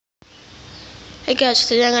Hey guys,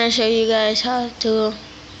 today I'm gonna show you guys how to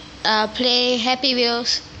play Happy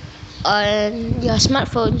Wheels on your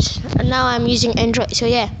smartphones. And now I'm using Android, so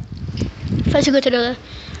yeah. First you go to the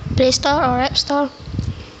Play Store or App Store,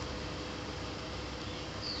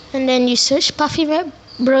 and then you search Puffy Web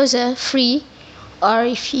Browser free, or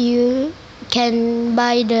if you can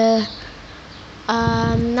buy the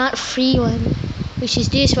not free one, which is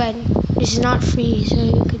this one. This is not free, so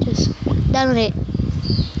you could just download it.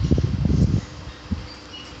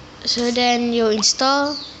 So then you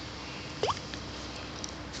install,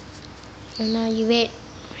 and now you wait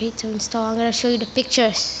for it to install. I'm gonna show you the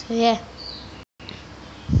pictures. So yeah.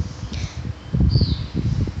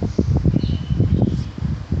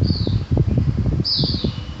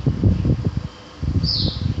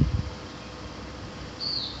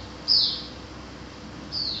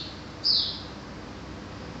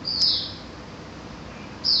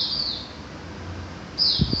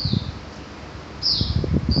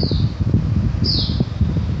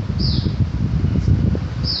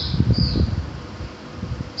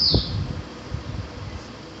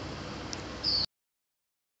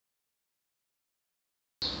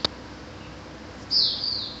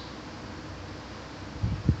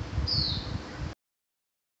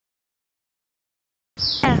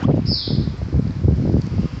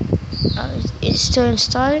 It's still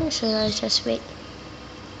installing, so I'll just wait.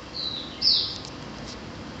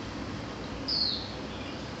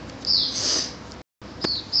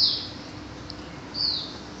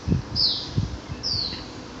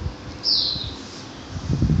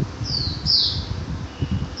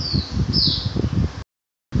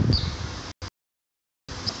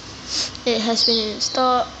 It has been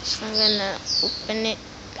installed, so I'm gonna open it.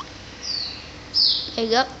 There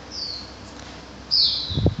you go.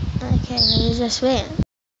 Okay, let me just wait.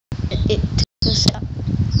 It goes up.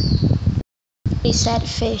 Pretty sad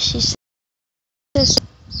face. She's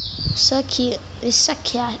so cute. It's so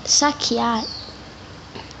cute. So cute.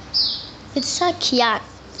 It's so cute.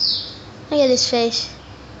 Look at this face.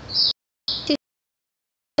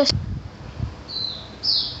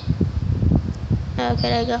 Okay,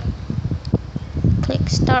 there you go. Click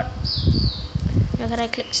start. Okay, I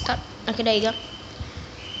click start. Okay, there you go.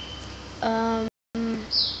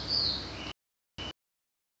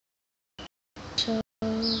 So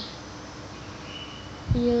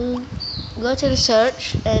you go to the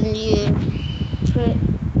search and you put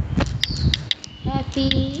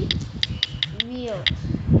Happy Wheels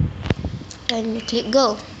and you click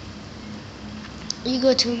go. You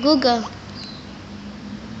go to Google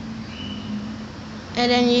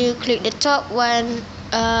and then you click the top one,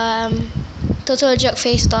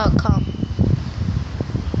 totaljogface.com.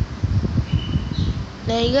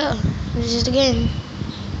 There you go. This is the game.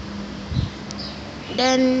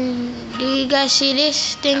 Then do you guys see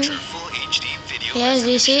this thing? Yes, do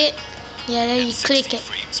you see it? Yeah, then you click it.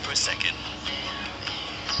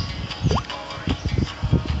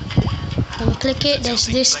 When you click it, there's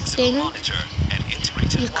this thing.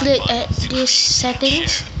 You click at these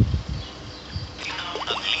settings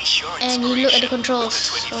and you look at the controls.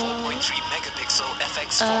 So, we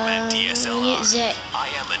need Z. I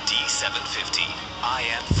am a D750. I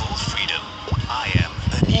am full freedom. I am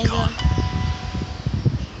a There you go.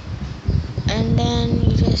 And then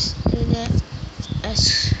you just do that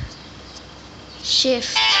as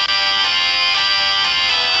shift.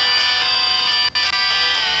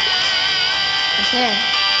 Okay.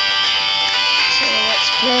 So let's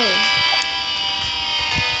play.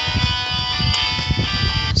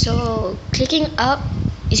 So clicking up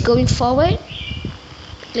is going forward.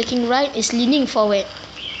 Clicking right is leaning forward.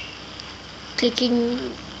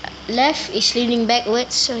 Clicking left is leaning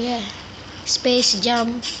backwards. So yeah. Space,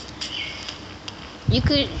 jump. You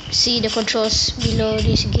could see the controls below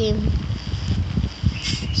this game.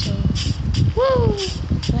 So, woo!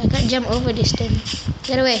 I can't jump over this thing.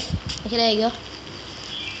 Get away. Okay, there you go.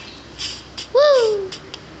 Woo!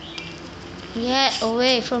 Get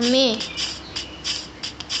away from me.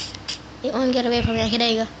 You won't get away from me. Okay,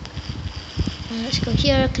 there you go. Let's go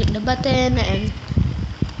here, click the button, and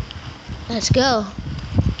let's go.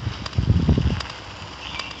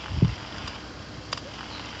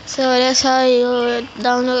 So that's how you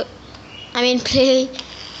play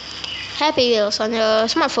Happy Wheels on your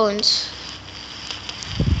smartphones.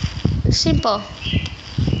 It's simple.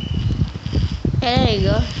 Yeah, there you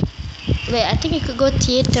go. Wait, I think you could go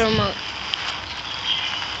theater mode.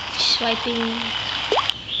 Swiping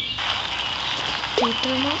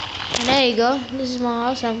theater mode. And there you go. This is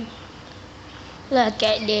more awesome. Look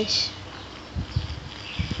at this.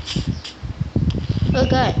 Oh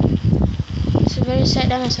god. It's a very sad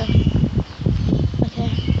dinosaur. Okay.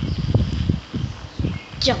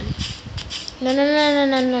 Jump. No, no, no, no,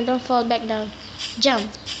 no, no, don't fall back down. Jump.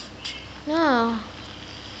 No.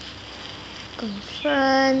 Go in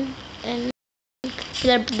front and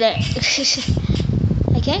blah, blah.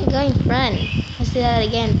 I can't go in front. Let's do that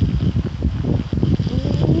again.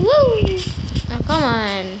 Woo! Oh, come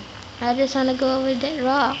on. I just want to go over that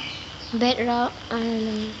rock. Bedrock. I don't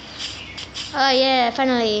know. Oh yeah,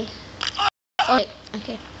 finally. Oh,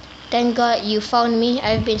 okay. Thank God you found me.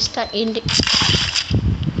 I've been stuck in the...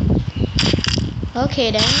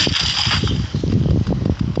 Okay then.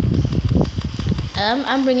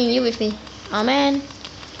 I'm bringing you with me. Oh man.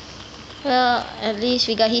 Well, at least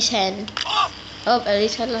we got his hand. Oh, at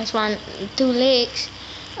least I lost one. 2 legs.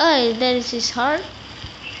 Oh, that is his heart?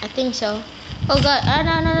 I think so. Oh god. Ah,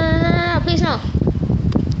 no, no, no, no, no, no, please no.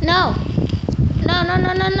 No. No, no,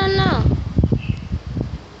 no, no, no, no.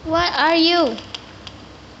 What are you?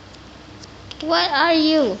 What are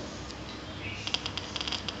you?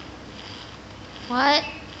 What?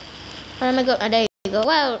 Where am I going? Oh, there you go.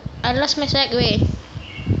 Wow, I lost my segway.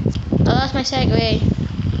 I lost my segway.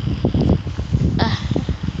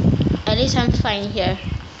 At least I'm fine here.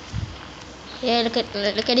 Yeah, look at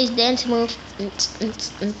this dance move.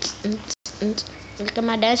 Look at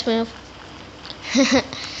my dance move.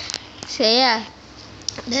 So yeah,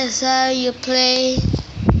 that's how you play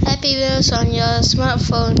Happy Wheels on your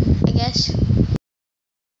smartphone, I guess.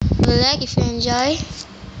 Like if you enjoy,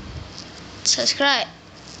 subscribe,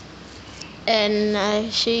 and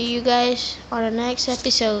I'll see you guys on the next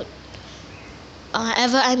episode,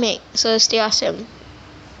 ever I make. So stay awesome.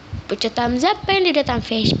 Put your thumbs up and do the thumb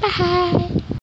face. Bye.